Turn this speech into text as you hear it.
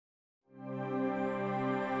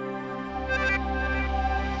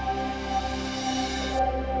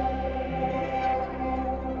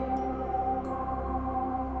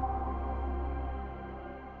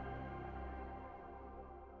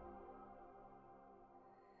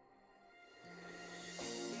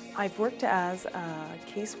I've worked as a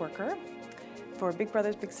caseworker for Big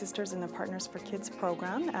Brothers Big Sisters in the Partners for Kids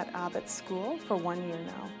program at Abbott School for 1 year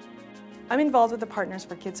now. I'm involved with the Partners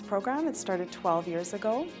for Kids program. It started 12 years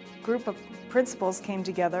ago. A group of principals came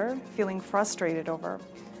together feeling frustrated over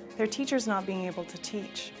their teachers not being able to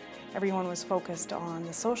teach. Everyone was focused on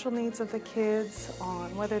the social needs of the kids,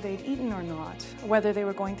 on whether they'd eaten or not, whether they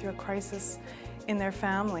were going through a crisis in their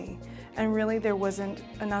family, and really there wasn't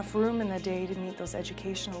enough room in the day to meet those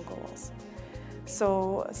educational goals.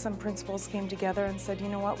 So some principals came together and said, you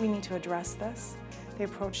know what, we need to address this. They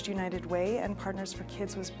approached United Way and Partners for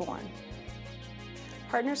Kids was born.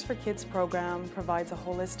 Partners for Kids program provides a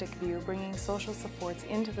holistic view, bringing social supports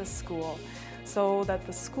into the school so that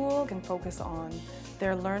the school can focus on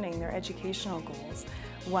their learning, their educational goals,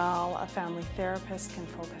 while a family therapist can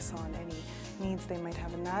focus on any needs they might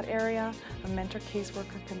have in that area. A mentor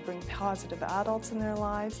caseworker can bring positive adults in their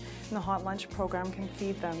lives, and the Hot Lunch program can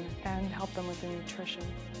feed them and help them with their nutrition.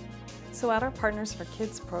 So at our Partners for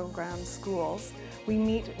Kids program schools, we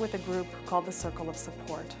meet with a group called the Circle of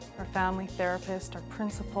Support. Our family therapist, our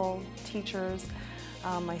principal, teachers,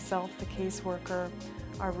 myself, the caseworker,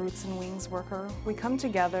 our Roots and Wings worker. We come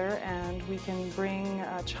together and we can bring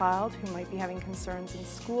a child who might be having concerns in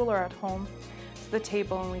school or at home to the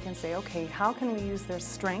table, and we can say, okay, how can we use their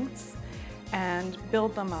strengths and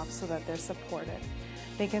build them up so that they're supported?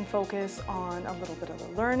 They can focus on a little bit of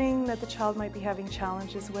the learning that the child might be having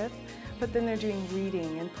challenges with, but then they're doing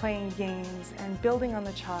reading and playing games and building on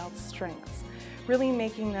the child's strengths, really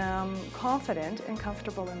making them confident and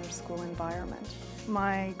comfortable in their school environment.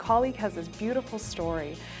 My colleague has this beautiful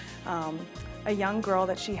story, a young girl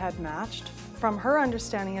that she had matched. From her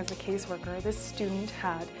understanding as a caseworker, this student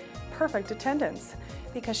had perfect attendance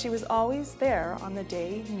because she was always there on the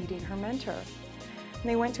day meeting her mentor. And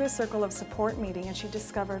they went to a Circle of Support meeting and she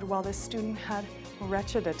discovered, well, this student had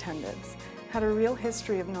wretched attendance, had a real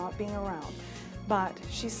history of not being around. But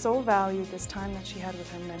she so valued this time that she had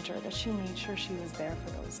with her mentor that she made sure she was there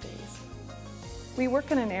for those days. We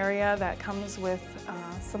work in an area that comes with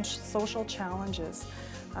some social challenges.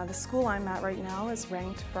 The school I'm at right now is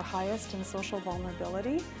ranked for highest in social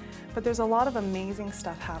vulnerability, but there's a lot of amazing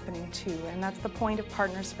stuff happening too, and that's the point of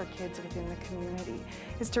Partners for Kids within the community,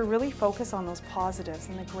 is to really focus on those positives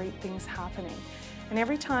and the great things happening. And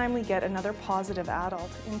every time we get another positive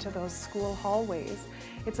adult into those school hallways,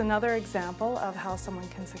 it's another example of how someone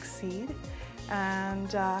can succeed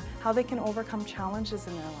and how they can overcome challenges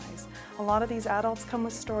in their lives. A lot of these adults come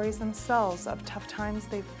with stories themselves of tough times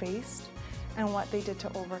they've faced and what they did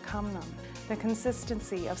to overcome them. The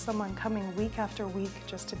consistency of someone coming week after week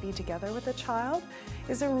just to be together with a child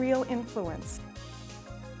is a real influence.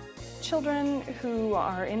 Children who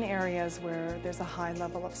are in areas where there's a high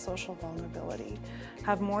level of social vulnerability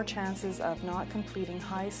have more chances of not completing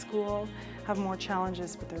high school, have more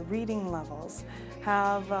challenges with their reading levels,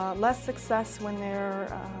 have less success when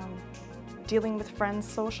they're dealing with friends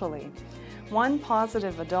socially. One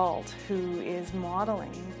positive adult who is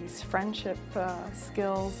modeling these friendship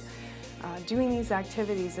skills, doing these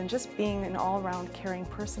activities and just being an all-around caring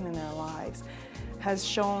person in their lives has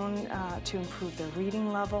shown to improve their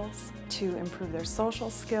reading levels, to improve their social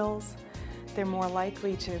skills. They're more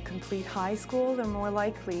likely to complete high school. They're more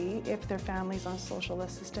likely, if their family's on social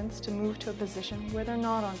assistance, to move to a position where they're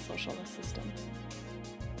not on social assistance.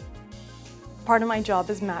 Part of my job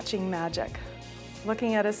is matching magic.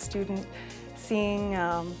 Looking at a student, seeing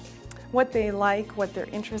what they like, what their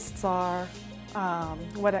interests are,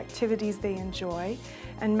 what activities they enjoy,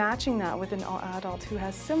 and matching that with an adult who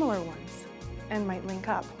has similar ones and might link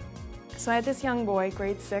up. So I had this young boy,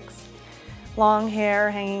 grade 6, long hair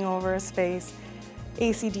hanging over his face,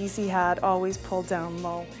 AC/DC hat always pulled down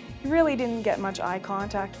low. You really didn't get much eye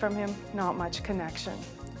contact from him, not much connection.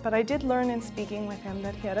 But I did learn in speaking with him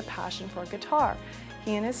that he had a passion for guitar.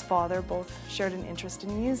 He and his father both shared an interest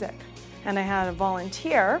in music. And I had a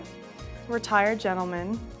volunteer, a retired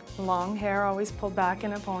gentleman, long hair always pulled back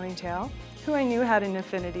in a ponytail, who I knew had an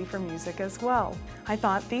affinity for music as well. I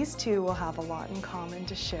thought these two will have a lot in common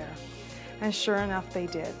to share. And sure enough, they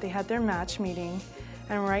did. They had their match meeting,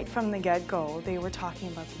 and right from the get-go, they were talking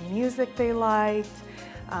about the music they liked,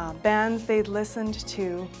 bands they'd listened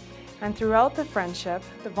to, and throughout the friendship,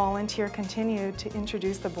 the volunteer continued to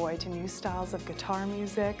introduce the boy to new styles of guitar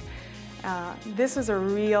music. This was a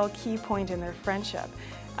real key point in their friendship.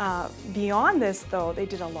 Beyond this, though, they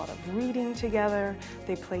did a lot of reading together,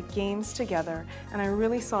 they played games together, and I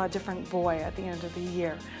really saw a different boy at the end of the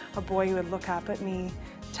year. A boy who would look up at me,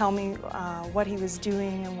 tell me what he was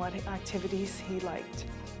doing and what activities he liked.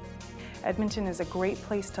 Edmonton is a great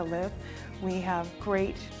place to live. We have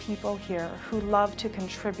great people here who love to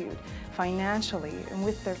contribute financially and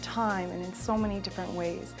with their time and in so many different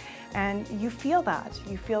ways. And you feel that.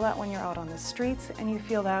 You feel that when you're out on the streets, and you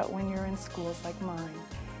feel that when you're in schools like mine.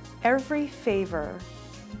 Every favor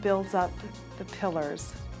builds up the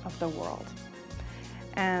pillars of the world.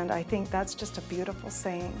 And I think that's just a beautiful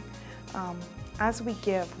saying. As we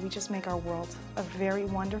give, we just make our world a very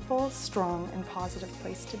wonderful, strong, and positive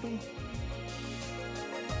place to be.